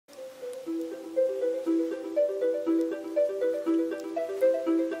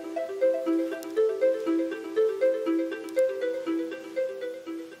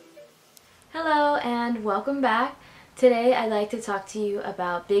welcome back. Today I'd like to talk to you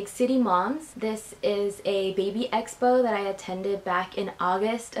about Big City Moms. This is a baby expo that I attended back in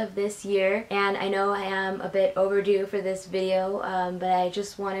August of this year, and I know I am a bit overdue for this video, but I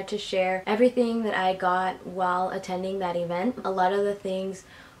just wanted to share everything that I got while attending that event. A lot of the things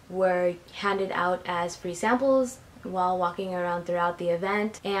were handed out as free samples while walking around throughout the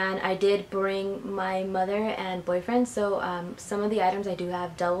event, and I did bring my mother and boyfriend, so some of the items I do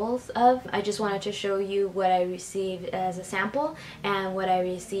have doubles of. I just wanted to show you what I received as a sample and what I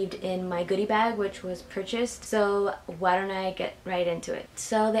received in my goodie bag, which was purchased. So why don't I get right into it.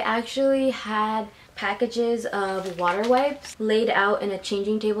 So they actually had packages of water wipes laid out in a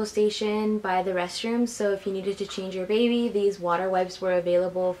changing table station by the restroom, so if you needed to change your baby, these water wipes were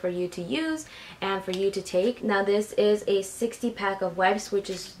available for you to use and for you to take. Now this is a 60 pack of wipes, which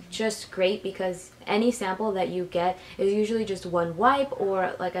is just great because any sample that you get is usually just one wipe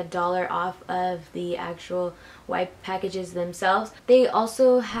or like $1 off of the actual wipe packages themselves. They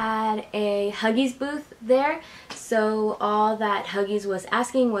also had a Huggies booth there, so all that Huggies was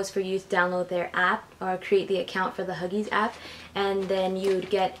asking was for you to download their app or create the account for the Huggies app, and then you'd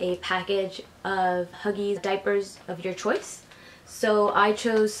get a package of Huggies diapers of your choice. So I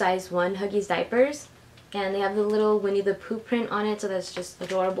chose size 1 Huggies diapers, and they have the little Winnie the Pooh print on it, so that's just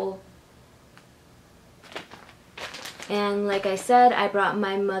adorable. And like I said, I brought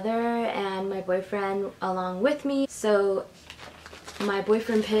my mother and my boyfriend along with me. So my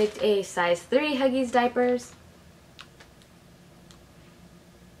boyfriend picked a size 3 Huggies diapers.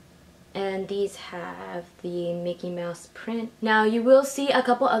 And these have the Mickey Mouse print. Now you will see a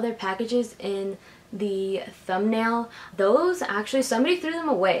couple other packages in the thumbnail. Those actually, somebody threw them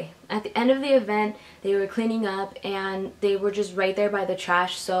away. At the end of the event, they were cleaning up and they were just right there by the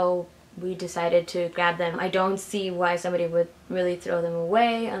trash, so we decided to grab them. I don't see why somebody would really throw them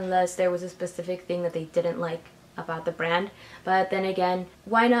away unless there was a specific thing that they didn't like about the brand. But then again,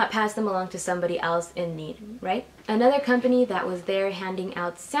 why not pass them along to somebody else in need, right? Another company that was there handing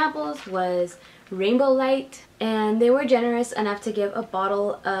out samples was Rainbow Light, and they were generous enough to give a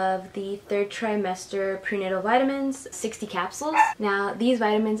bottle of the 3rd trimester prenatal vitamins, 60 capsules. Now these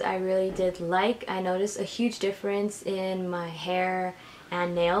vitamins I really did like. I noticed a huge difference in my hair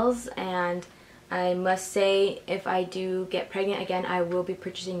and nails, and I must say, if I do get pregnant again, I will be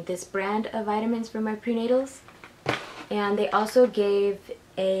purchasing this brand of vitamins for my prenatals. And they also gave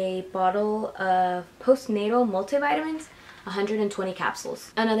a bottle of postnatal multivitamins, 120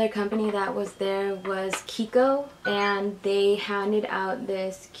 capsules. Another company that was there was Kiko, and they handed out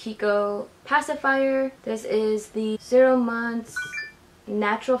this Kiko pacifier. This is the 0 months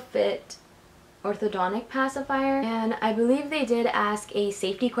natural fit orthodontic pacifier, and I believe they did ask a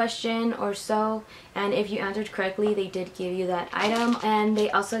safety question or so, and if you answered correctly they did give you that item. And they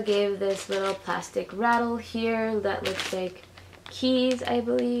also gave this little plastic rattle here that looks like keys, I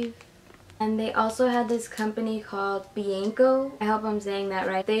believe. And they also had this company called Bianco, I hope I'm saying that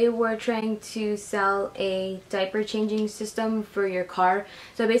right. They were trying to sell a diaper changing system for your car.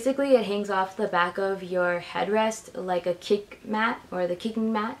 So basically it hangs off the back of your headrest like a kick mat, or the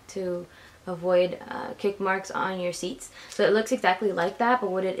kicking mat, to avoid kick marks on your seats. So it looks exactly like that,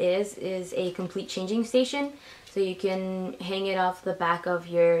 but what it is a complete changing station. So you can hang it off the back of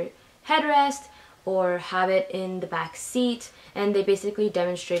your headrest or have it in the back seat, and they basically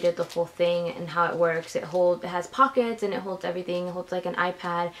demonstrated the whole thing and how it works. It has pockets and it holds everything. It holds like an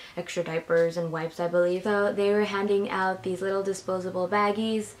iPad, extra diapers and wipes, I believe. So they were handing out these little disposable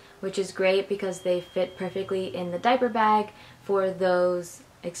baggies, which is great because they fit perfectly in the diaper bag for those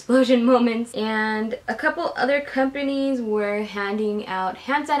explosion moments. And a couple other companies were handing out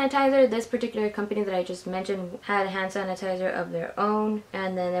hand sanitizer. This particular company that I just mentioned had hand sanitizer of their own,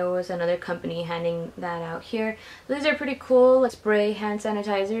 and then there was another company handing that out here. These are pretty cool, like spray hand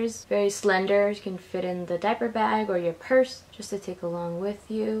sanitizers, very slender. You can fit in the diaper bag or your purse just to take along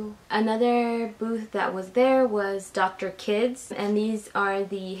with you. Another booth that was there was Dr. Kids, and these are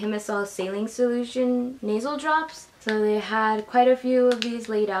the Himasol saline solution nasal drops. So they had quite a few of these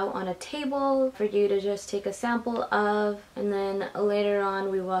laid out on a table for you to just take a sample of, and then later on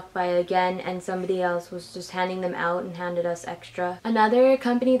we walked by again and somebody else was just handing them out and handed us extra. Another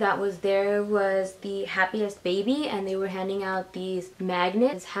company that was there was the Happiest Baby, and they were handing out these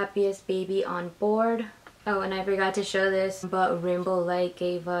magnets, Happiest Baby on Board. Oh, and I forgot to show this, but Rainbow Light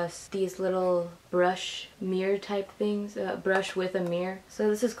gave us these little brush mirror type things, brush with a mirror. So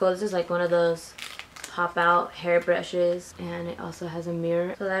this is cool. This is like one of those pop out hairbrushes, and it also has a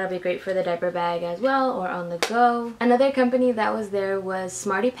mirror, so that'll be great for the diaper bag as well or on the go. Another company that was there was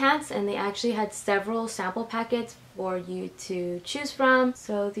Smarty Pants, and they actually had several sample packets for you to choose from.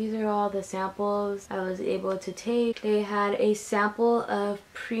 So these are all the samples I was able to take. They had a sample of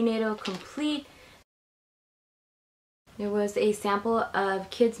Prenatal Complete. There was a sample of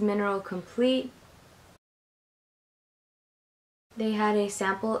Kids Mineral Complete. They had a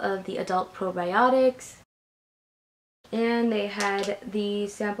sample of the Adult Probiotics. And they had the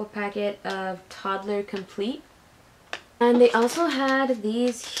sample packet of Toddler Complete. And they also had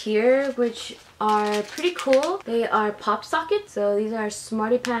these here, which are pretty cool. They are pop sockets. So these are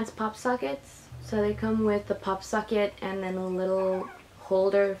Smarty Pants pop sockets. So they come with the pop socket and then a little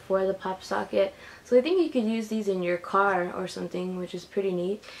holder for the pop socket. So I think you could use these in your car or something, which is pretty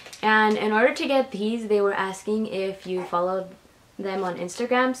neat. And in order to get these, they were asking if you followed them on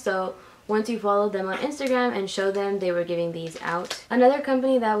Instagram. So once you followed them on Instagram and showed them, they were giving these out. Another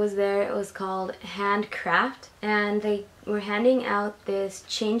company that was there, it was called Handcraft, and they were handing out this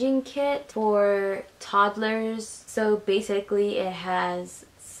changing kit for toddlers. So basically it has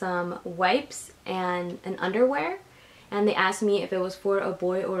some wipes and an underwear, and they asked me if it was for a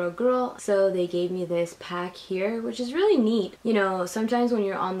boy or a girl, so they gave me this pack here, which is really neat. You know, sometimes when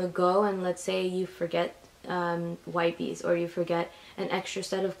you're on the go and let's say you forget wipies, or you forget an extra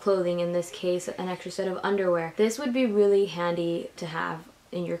set of clothing, in this case an extra set of underwear, this would be really handy to have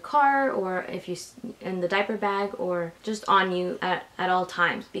in your car, or if you in the diaper bag, or just on you at all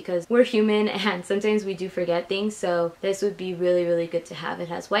times, because we're human and sometimes we do forget things. So this would be really good to have. It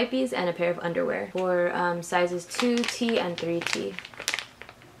has wipies and a pair of underwear for sizes 2T and 3T.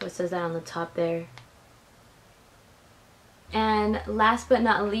 What says that on the top there? And last but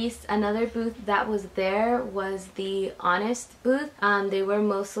not least, another booth that was there was the Honest booth. They were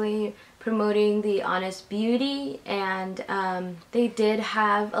mostly promoting the Honest Beauty, and they did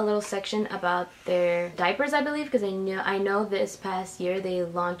have a little section about their diapers, I believe, because I know this past year they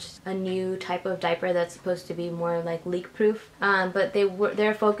launched a new type of diaper that's supposed to be more like leak proof, but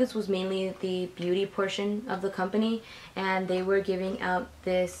their focus was mainly the beauty portion of the company, and they were giving out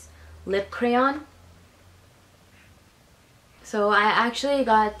this lip crayon. So I actually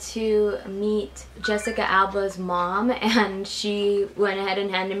got to meet Jessica Alba's mom, and she went ahead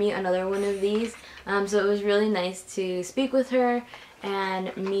and handed me another one of these. So it was really nice to speak with her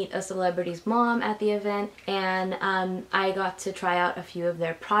and meet a celebrity's mom at the event, and I got to try out a few of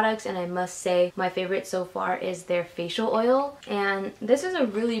their products, and I must say my favorite so far is their facial oil. And this is a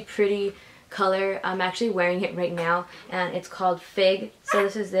really pretty color. I'm actually wearing it right now, and it's called Fig. So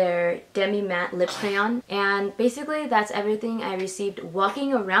this is their Demi Matte Lip Crayon, and basically that's everything I received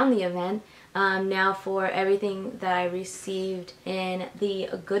walking around the event. Now for everything that I received in the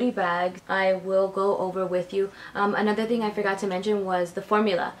goodie bag, I will go over with you. Another thing I forgot to mention was the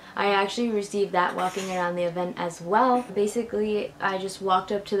formula. I actually received that walking around the event as well. Basically, I just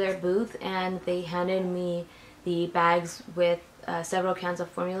walked up to their booth and they handed me the bags with several cans of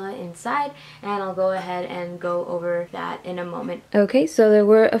formula inside, and I'll go ahead and go over that in a moment. Okay, so there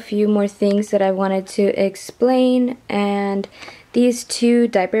were a few more things that I wanted to explain, and these two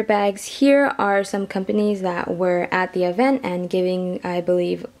diaper bags here are some companies that were at the event and giving, I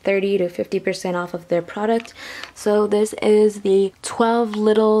believe, 30 to 50% off of their product. So this is the 12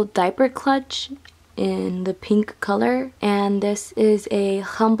 Little Diaper Clutch in the pink color, and this is a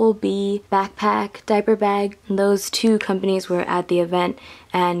Humblebee backpack diaper bag. Those two companies were at the event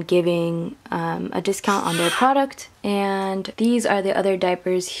and giving a discount on their product. And these are the other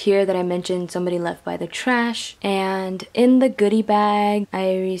diapers here that I mentioned somebody left by the trash. And in the goodie bag,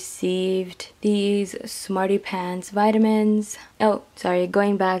 I received these Smarty Pants vitamins. Oh, sorry,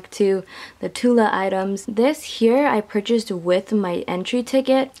 going back to the Tula items. This here I purchased with my entry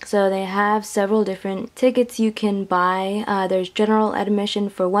ticket. So they have several different tickets you can buy. There's general admission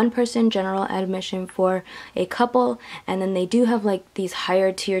for one person, general admission for a couple, and then they do have like these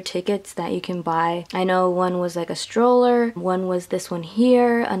higher tier tickets that you can buy. I know one was like a stroller, one was this one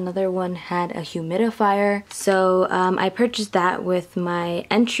here, another one had a humidifier. So I purchased that with my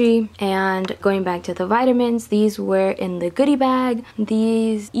entry. And going back to the vitamins, these were in the goodie bag.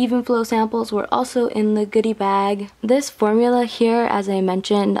 These Even Flow samples were also in the goodie bag. This formula here, as I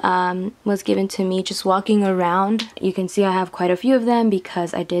mentioned, was given to me just walking around. You can see I have quite a few of them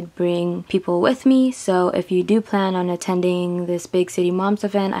because I did bring people with me. So if you do plan on attending this Big City Moms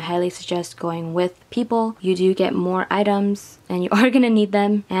event, I highly suggest going with people. You do get more items and you are gonna need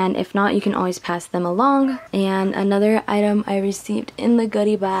them, and if not, you can always pass them along. And another item I received in the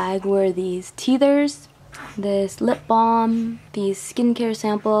goodie bag were these teethers. this lip balm, these skincare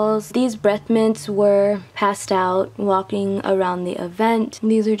samples. These breath mints were passed out walking around the event.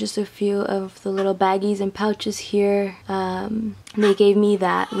 These are just a few of the little baggies and pouches here. They gave me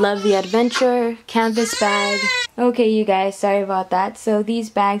that Love the Adventure canvas bag. Okay, you guys, sorry about that. So these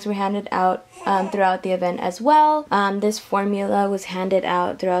bags were handed out throughout the event as well. This formula was handed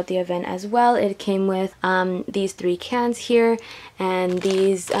out throughout the event as well. It came with these 3 cans here and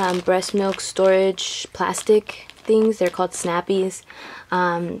these breast milk storage plastic things. They're called Snappies.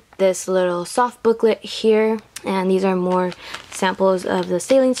 This little soft booklet here, and these are more samples of the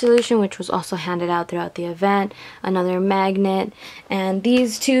saline solution, which was also handed out throughout the event. Another magnet, and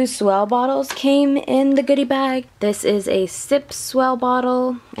these 2 swell bottles came in the goodie bag. This is a sip swell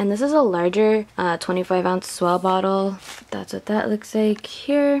bottle, and this is a larger 25-ounce swell bottle. That's what that looks like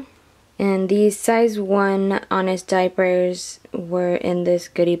here. And these size 1 Honest diapers were in this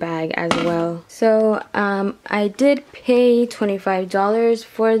goodie bag as well. So I did pay $25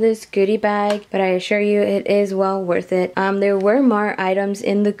 for this goodie bag, but I assure you it is well worth it. There were more items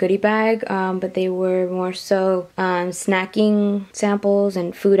in the goodie bag, but they were more so snacking samples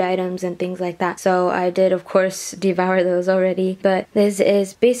and food items and things like that. So I did, of course, devour those already. But this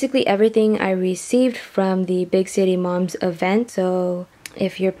is basically everything I received from the Big City Moms event. So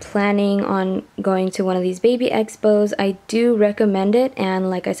if you're planning on going to one of these baby expos, I do recommend it. And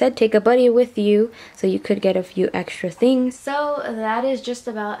like I said, take a buddy with you so you could get a few extra things. So that is just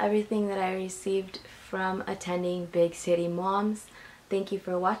about everything that I received from attending Big City Moms. Thank you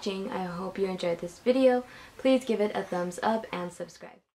for watching. I hope you enjoyed this video. Please give it a thumbs up and subscribe.